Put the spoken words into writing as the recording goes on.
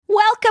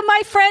Welcome,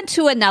 my friend,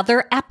 to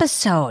another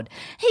episode.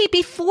 Hey,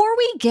 before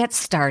we get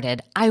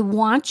started, I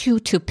want you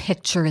to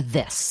picture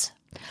this: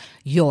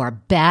 your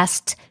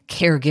best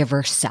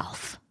caregiver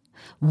self.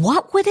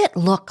 What would it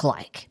look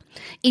like?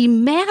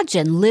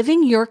 Imagine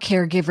living your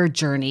caregiver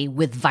journey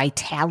with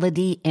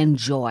vitality and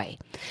joy.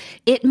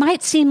 It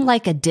might seem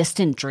like a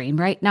distant dream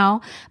right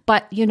now,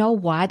 but you know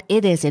what?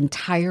 It is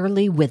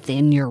entirely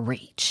within your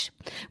reach.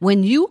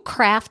 When you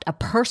craft a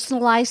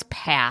personalized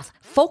path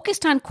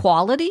focused on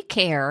quality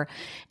care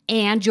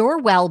and your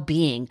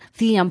well-being,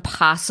 the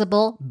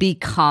impossible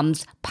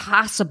becomes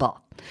possible.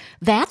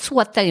 That's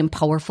what the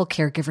Empowerful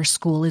Caregiver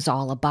School is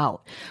all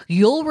about.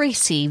 You'll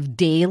receive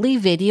daily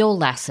video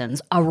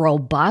lessons, a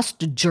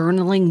robust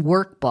journaling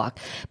workbook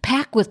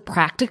packed with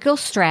practical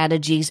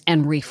strategies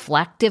and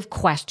reflective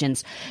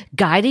questions,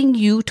 guiding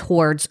you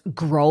towards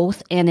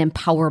growth and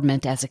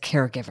empowerment as a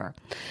caregiver.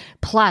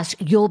 Plus,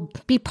 you'll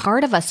be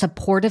part of a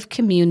supportive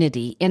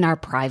community in our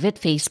private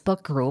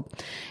Facebook group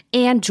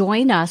and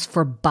join us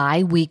for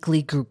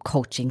bi-weekly group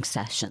coaching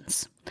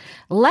sessions.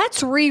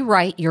 Let's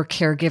rewrite your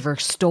caregiver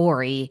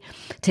story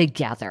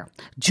together.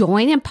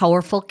 Join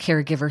Empowerful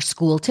Caregiver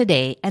School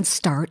today and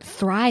start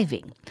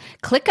thriving.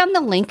 Click on the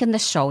link in the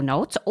show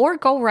notes or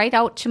go right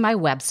out to my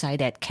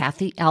website at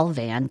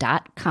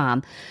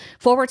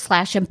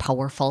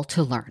kathylvan.com/empowerful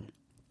to learn.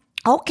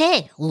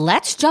 Okay,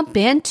 let's jump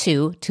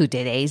into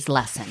today's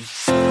lesson.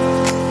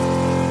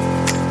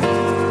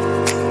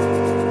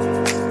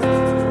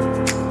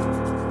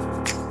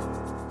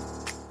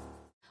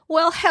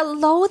 Well,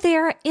 hello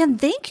there, and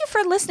thank you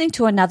for listening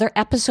to another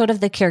episode of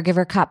the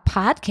Caregiver Cup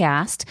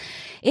podcast.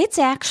 It's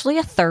actually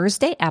a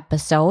Thursday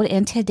episode,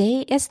 and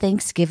today is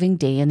Thanksgiving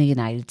Day in the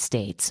United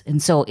States.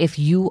 And so if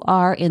you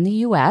are in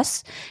the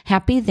U.S.,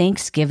 happy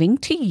Thanksgiving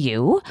to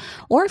you.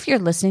 Or if you're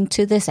listening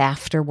to this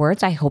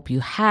afterwards, I hope you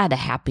had a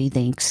happy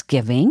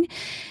Thanksgiving.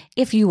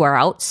 If you are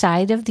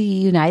outside of the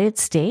United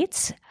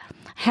States,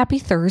 happy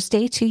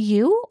Thursday to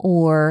you,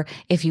 or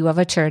if you have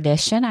a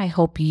tradition, I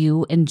hope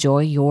you enjoy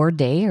your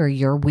day or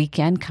your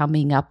weekend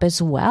coming up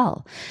as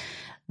well.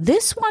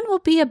 This one will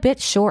be a bit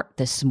short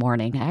this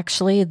morning.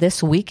 Actually,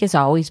 this week I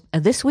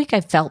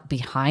felt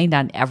behind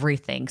on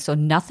everything. So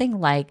nothing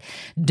like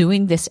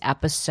doing this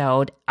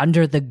episode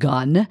under the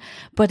gun,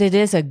 but it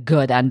is a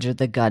good under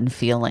the gun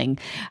feeling.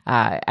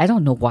 I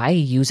don't know why I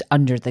use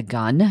under the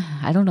gun.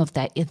 I don't know if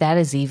that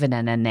is even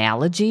an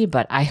analogy,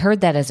 but I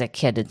heard that as a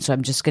kid, and so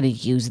I'm just going to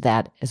use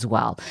that as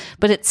well.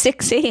 But at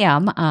 6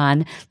 a.m.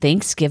 on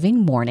Thanksgiving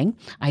morning,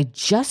 I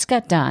just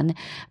got done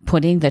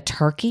putting the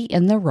turkey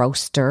in the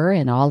roaster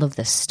and all of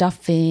the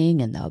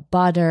stuffing and the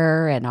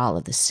butter and all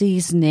of the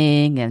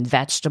seasoning and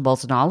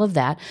vegetables and all of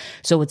that.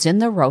 So it's in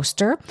the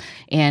roaster,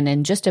 and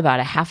in just about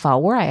a half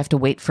hour, I have to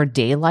wait for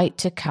daylight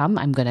to come.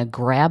 I'm going to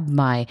grab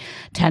my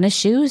tennis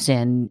shoes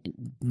and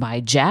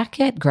my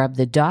jacket, grab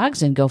the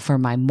dogs, and go for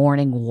my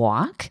morning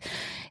walk.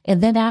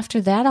 And then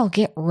after that, I'll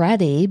get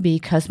ready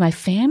because my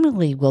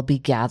family will be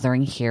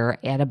gathering here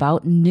at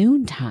about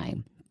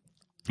noontime.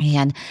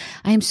 And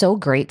I am so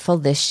grateful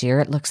this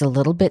year. It looks a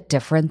little bit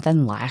different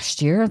than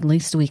last year. At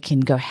least we can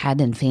go ahead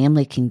and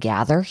family can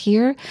gather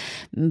here.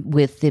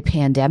 With the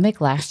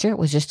pandemic last year, it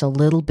was just a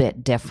little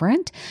bit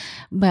different.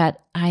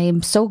 But I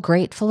am so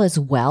grateful as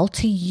well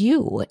to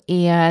you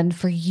and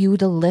for you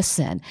to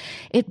listen.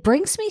 It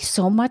brings me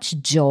so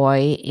much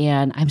joy,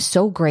 and I'm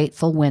so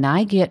grateful when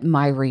I get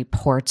my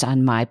reports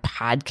on my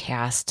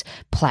podcast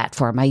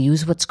platform. I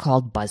use what's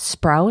called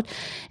Buzzsprout,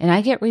 and I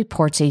get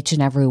reports each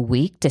and every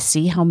week to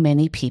see how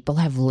many people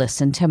have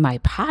listened to my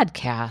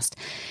podcast,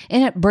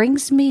 and it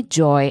brings me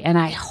joy, and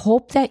I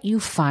hope that you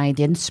find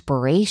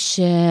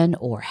inspiration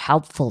or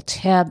helpful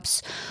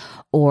tips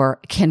or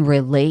can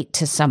relate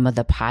to some of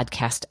the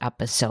podcast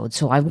episodes.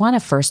 So I want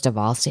to first of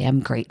all say I'm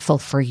grateful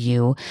for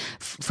you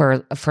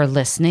for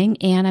listening,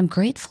 and I'm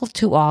grateful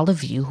to all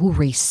of you who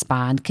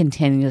respond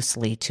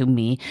continuously to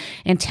me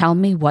and tell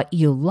me what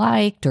you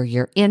liked or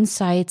your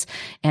insights.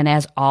 And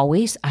as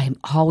always, I'm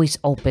always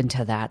open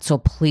to that. So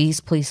please,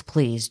 please,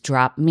 please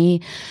drop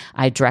me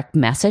a direct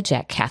message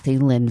at Kathy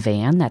Lynn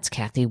Van, that's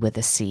Kathy with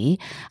a C,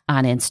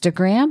 on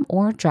Instagram,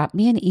 or drop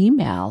me an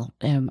email.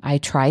 I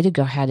try to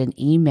go ahead and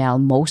email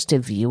most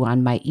of you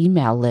on my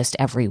email list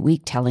every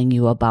week telling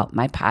you about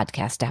my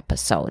podcast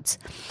episodes.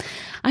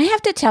 I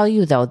have to tell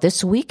you, though,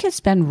 this week has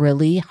been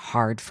really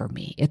hard for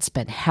me. It's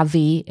been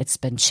heavy. It's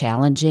been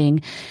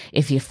challenging.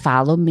 If you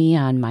follow me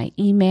on my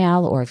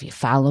email or if you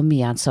follow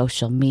me on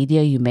social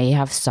media, you may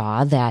have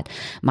saw that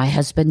my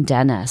husband,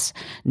 Dennis,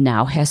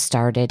 now has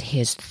started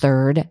his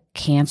third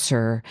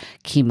cancer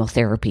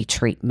chemotherapy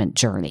treatment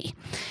journey.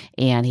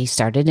 And he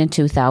started in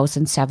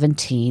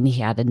 2017. He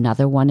had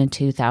another one in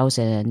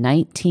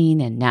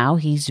 2019, and now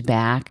he's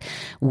back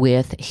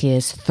with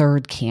his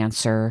third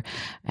cancer,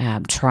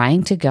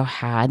 trying to go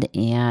ahead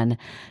and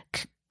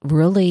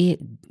really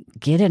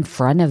get in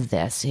front of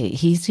this.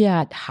 He's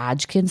got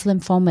Hodgkin's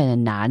lymphoma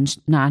and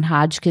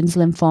non-Hodgkin's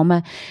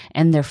lymphoma,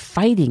 and they're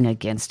fighting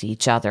against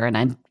each other. And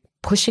I'm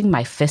pushing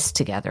my fist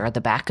together, or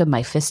the back of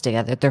my fist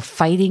together. They're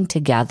fighting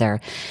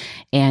together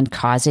and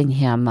causing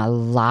him a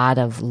lot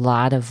of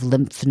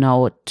lymph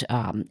node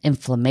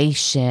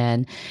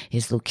inflammation.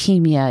 His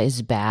leukemia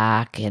is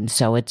back, and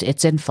so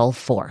it's in full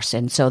force.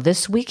 And so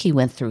this week he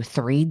went through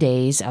 3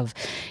 days of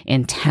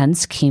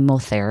intense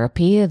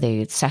chemotherapy.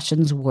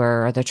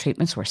 The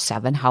treatments were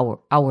 7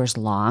 hours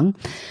long.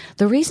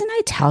 The reason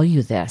I tell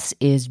you this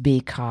is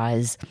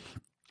because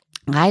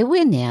I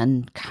went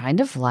in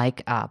kind of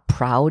like a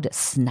proud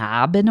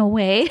snob in a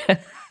way,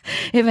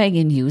 if I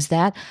can use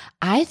that.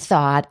 I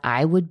thought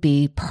I would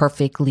be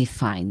perfectly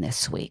fine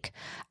this week.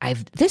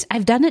 I've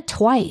done it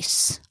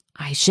twice.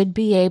 I should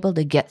be able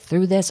to get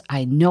through this.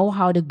 I know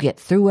how to get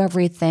through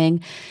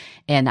everything.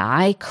 And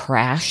I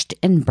crashed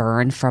and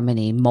burned from an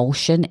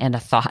emotion and a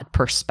thought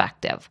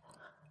perspective.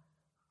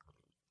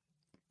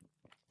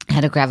 I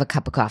had to grab a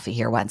cup of coffee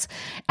here once.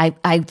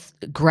 I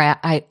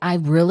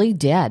really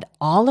did.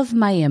 All of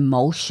my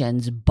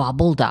emotions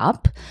bubbled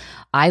up.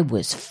 I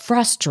was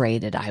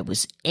frustrated. I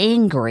was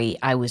angry.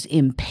 I was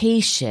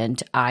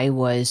impatient. I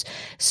was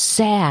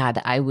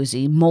sad. I was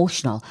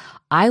emotional.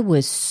 I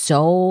was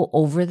so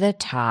over the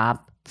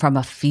top from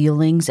a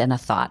feelings and a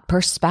thought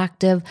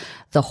perspective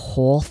the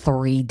whole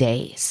 3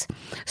 days.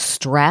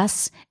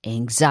 Stress,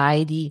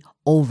 anxiety,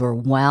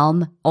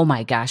 overwhelm. Oh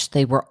my gosh,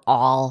 they were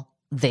all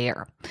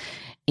there.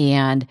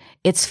 And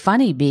it's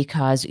funny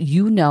because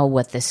you know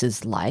what this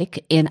is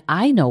like, and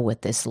I know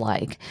what this is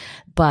like.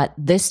 But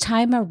this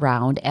time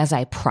around, as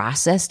I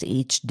processed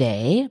each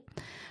day,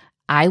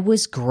 I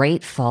was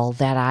grateful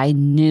that I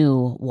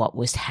knew what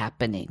was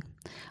happening.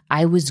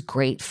 I was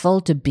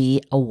grateful to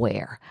be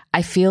aware.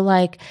 I feel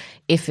like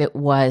if it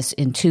was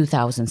in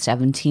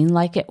 2017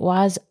 like it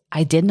was,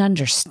 I didn't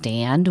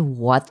understand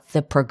what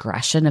the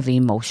progression of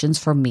emotions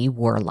for me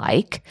were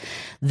like.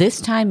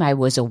 This time I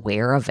was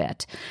aware of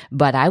it,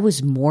 but I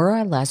was more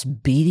or less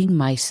beating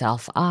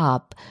myself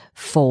up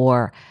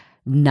for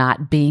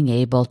not being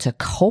able to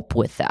cope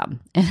with them.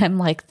 And I'm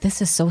like,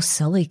 this is so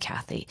silly,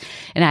 Kathy.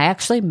 And I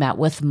actually met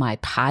with my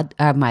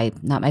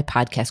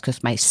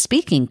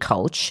speaking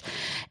coach,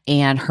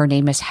 and her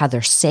name is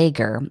Heather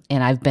Sager.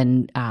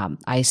 And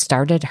I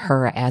started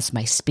her as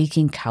my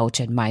speaking coach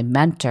and my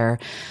mentor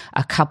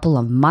a couple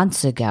of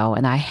months ago.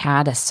 And I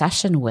had a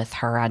session with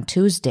her on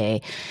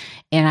Tuesday,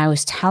 and I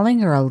was telling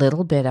her a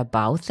little bit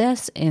about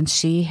this, and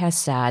she has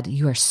said,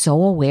 you are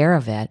so aware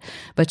of it.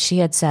 But she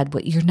had said,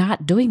 what you're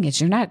not doing is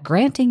you're not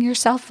granting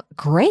yourself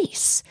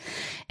grace.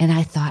 And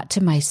I thought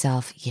to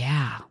myself,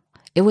 yeah,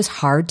 it was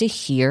hard to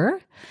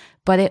hear,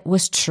 but it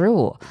was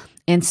true.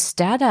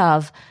 Instead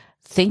of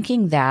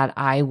thinking that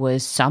I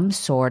was some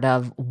sort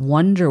of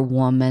Wonder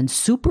Woman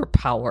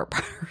superpower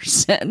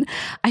person,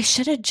 I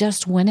should have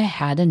just went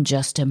ahead and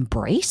just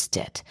embraced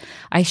it.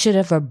 I should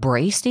have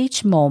embraced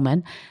each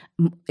moment,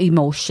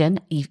 emotion,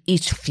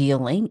 each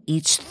feeling,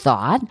 each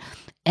thought,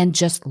 and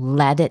just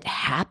let it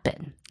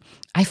happen.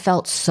 I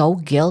felt so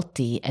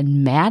guilty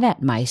and mad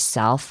at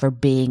myself for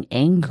being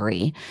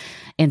angry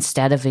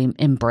instead of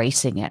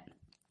embracing it.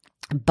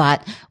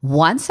 But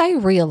once I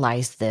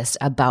realized this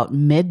about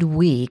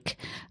midweek,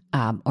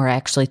 or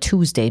actually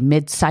Tuesday,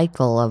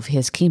 mid-cycle of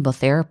his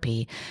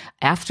chemotherapy,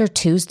 after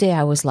Tuesday,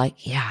 I was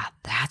like, yeah,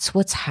 that's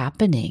what's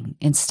happening.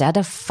 Instead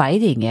of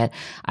fighting it,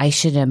 I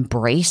should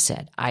embrace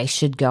it. I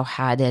should go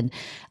ahead and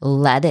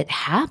let it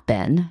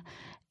happen.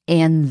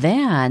 And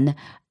then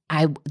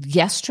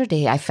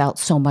yesterday, I felt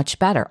so much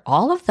better.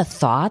 All of the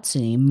thoughts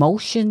and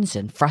emotions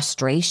and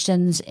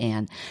frustrations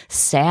and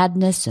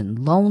sadness and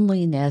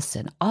loneliness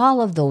and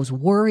all of those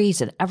worries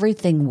and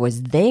everything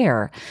was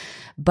there.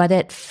 But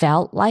it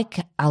felt like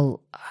a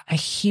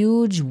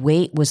huge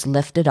weight was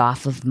lifted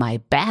off of my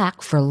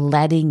back for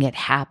letting it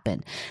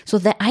happen. So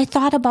that I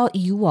thought about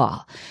you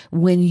all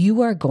when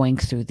you are going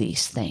through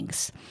these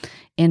things.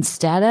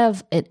 Instead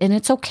of, and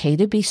it's okay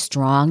to be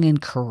strong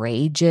and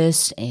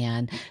courageous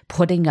and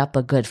putting up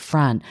a good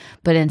front,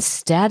 but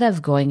instead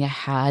of going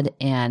ahead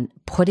and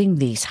putting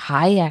these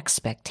high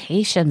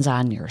expectations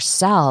on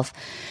yourself,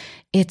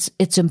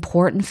 it's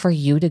important for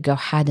you to go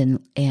ahead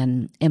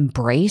and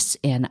embrace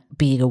and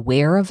be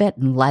aware of it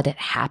and let it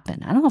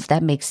happen. I don't know if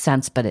that makes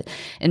sense, but it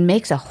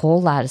makes a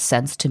whole lot of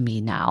sense to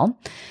me now.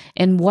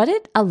 And what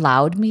it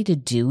allowed me to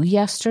do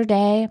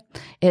yesterday,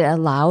 it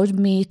allowed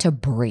me to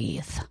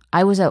breathe.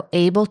 I was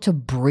able to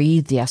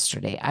breathe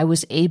yesterday. I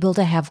was able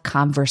to have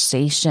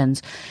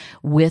conversations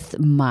with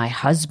my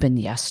husband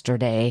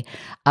yesterday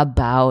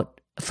about,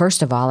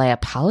 first of all, I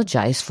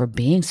apologize for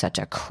being such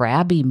a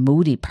crabby,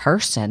 moody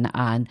person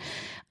on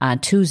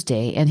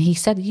Tuesday. And he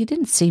said, you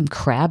didn't seem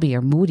crabby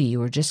or moody.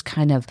 You were just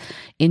kind of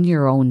in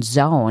your own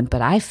zone.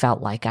 But I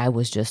felt like I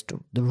was just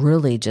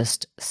really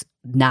just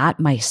not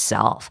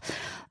myself.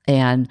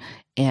 And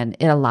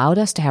it allowed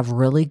us to have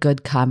really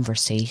good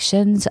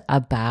conversations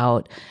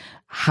about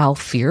how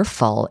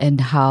fearful and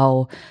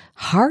how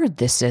hard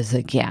this is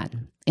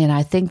again. And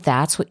I think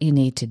that's what you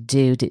need to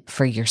do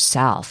for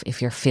yourself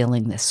if you're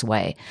feeling this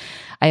way.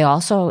 I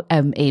also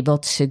am able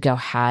to go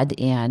ahead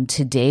and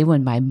today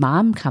when my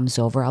mom comes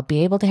over, I'll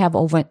be able to have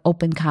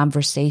open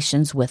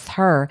conversations with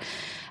her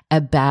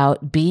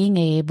about being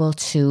able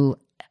to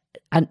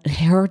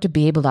her to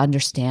be able to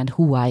understand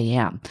who I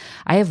am.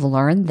 I have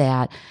learned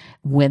that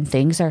when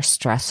things are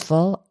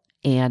stressful,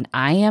 and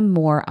I am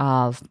more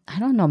of, I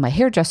don't know, my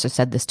hairdresser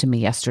said this to me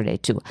yesterday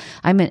too.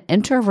 I'm an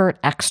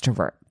introvert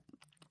extrovert.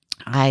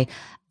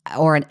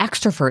 Or an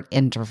extrovert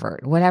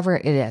introvert, whatever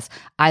it is.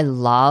 I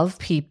love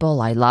people.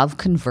 I love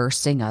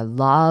conversing. I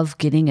love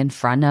getting in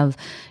front of,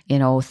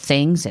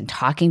 things and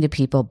talking to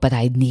people, but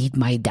I need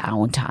my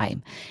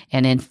downtime.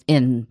 And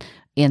in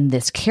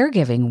this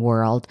caregiving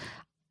world,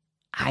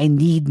 I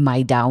need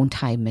my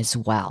downtime as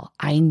well.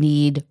 I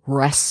need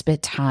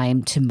respite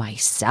time to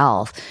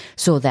myself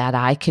so that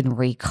I can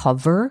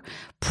recover,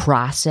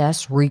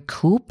 process,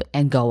 recoup,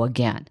 and go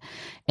again.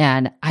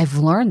 And I've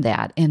learned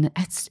that. And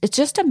it's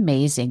just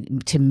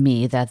amazing to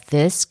me that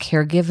this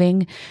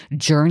caregiving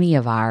journey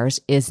of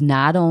ours is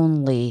not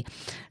only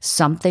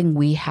something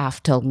we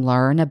have to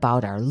learn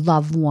about our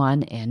loved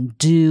one and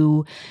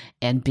do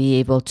and be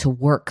able to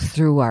work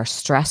through our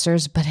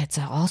stressors, but it's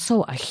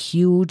also a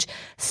huge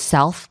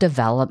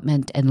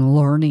self-development and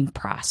learning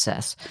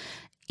process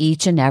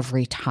each and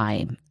every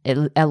time.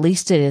 At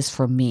least it is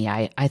for me.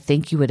 I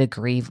think you would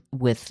agree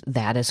with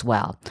that as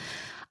well.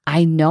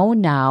 I know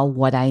now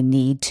what I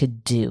need to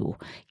do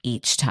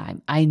each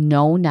time. I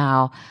know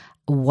now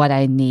what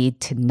I need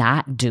to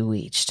not do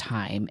each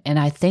time. And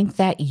I think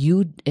that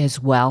you as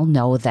well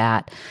know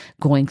that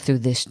going through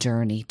this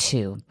journey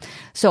too.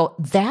 So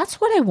that's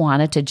what I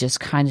wanted to just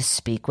kind of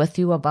speak with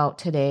you about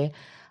today.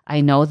 I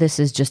know this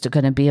is just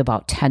going to be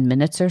about 10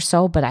 minutes or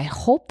so, but I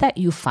hope that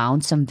you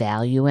found some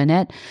value in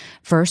it.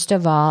 First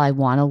of all, I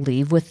want to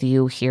leave with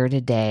you here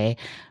today.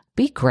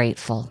 Be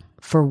grateful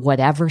for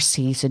whatever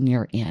season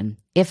you're in.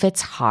 If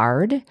it's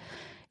hard,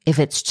 if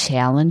it's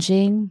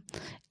challenging,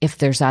 if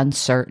there's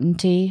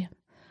uncertainty,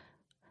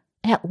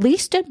 at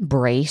least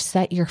embrace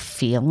that you're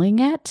feeling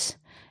it.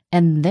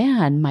 And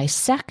then my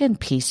second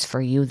piece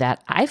for you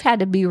that I've had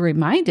to be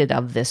reminded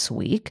of this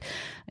week,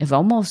 if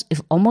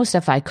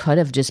I could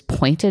have just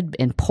pointed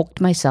and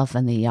poked myself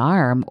in the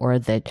arm or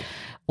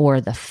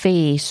the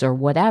face or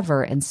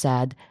whatever and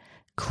said,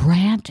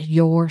 grant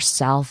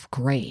yourself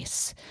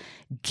grace.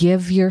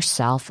 Give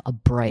yourself a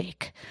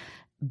break,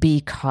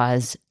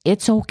 because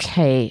it's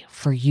okay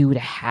for you to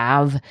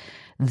have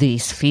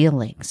these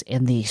feelings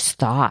and these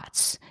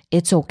thoughts.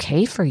 It's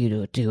okay for you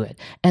to do it.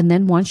 And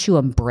then once you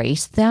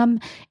embrace them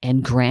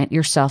and grant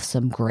yourself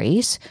some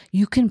grace,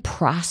 you can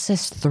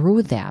process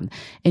through them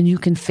and you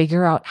can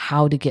figure out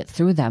how to get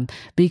through them,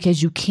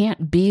 because you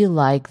can't be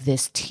like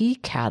this tea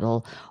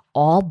kettle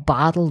all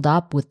bottled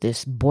up with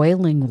this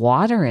boiling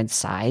water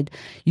inside.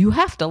 You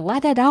have to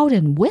let it out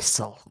and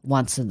whistle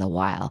once in a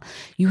while.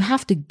 You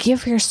have to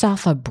give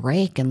yourself a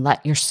break and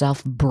let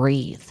yourself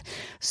breathe.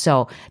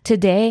 So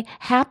today,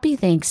 happy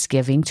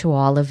Thanksgiving to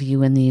all of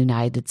you in the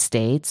United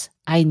States.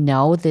 I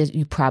know that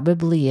you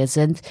probably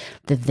isn't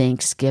the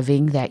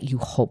Thanksgiving that you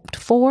hoped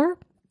for,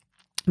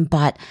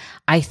 but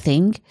I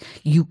think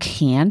you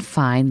can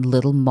find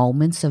little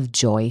moments of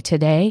joy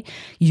today.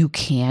 You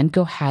can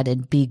go ahead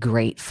and be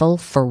grateful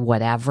for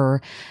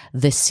whatever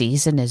the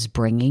season is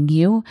bringing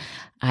you.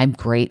 I'm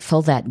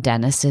grateful that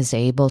Dennis is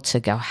able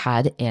to go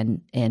ahead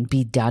and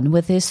be done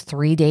with his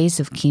 3 days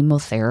of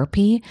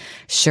chemotherapy.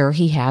 Sure,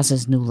 he has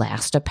his new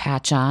Lasta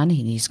patch on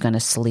and he's going to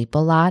sleep a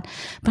lot,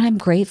 but I'm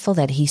grateful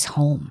that he's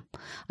home.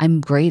 I'm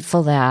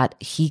grateful that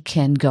he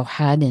can go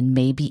ahead and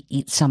maybe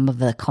eat some of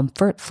the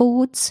comfort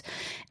foods.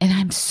 And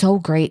I'm so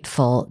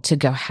grateful to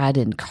go ahead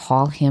and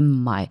call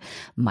him my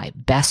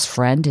best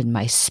friend and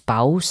my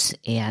spouse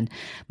and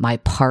my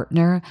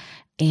partner.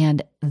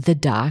 And the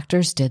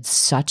doctors did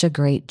such a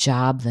great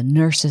job. The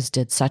nurses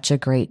did such a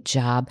great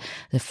job.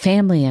 The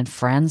family and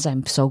friends,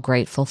 I'm so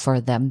grateful for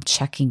them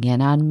checking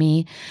in on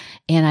me.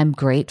 And I'm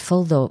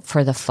grateful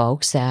for the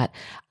folks that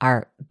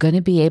are going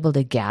to be able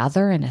to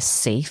gather in a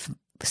safe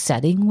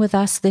setting with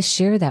us this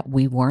year that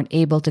we weren't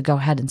able to go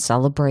ahead and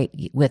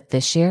celebrate with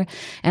this year.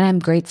 And I'm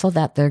grateful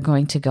that they're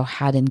going to go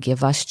ahead and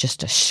give us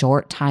just a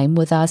short time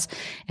with us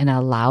and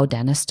allow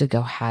Dennis to go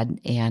ahead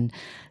and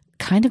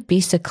kind of be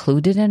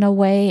secluded in a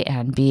way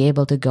and be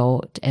able to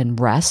go and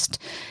rest.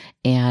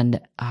 And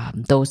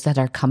those that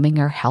are coming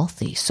are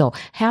healthy. So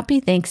happy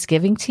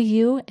Thanksgiving to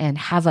you and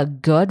have a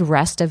good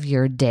rest of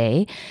your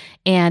day.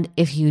 And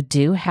if you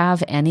do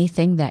have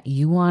anything that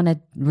you want to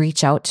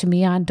reach out to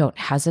me on, don't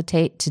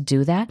hesitate to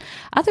do that.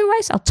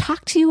 Otherwise, I'll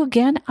talk to you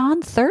again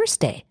on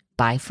Thursday.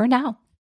 Bye for now.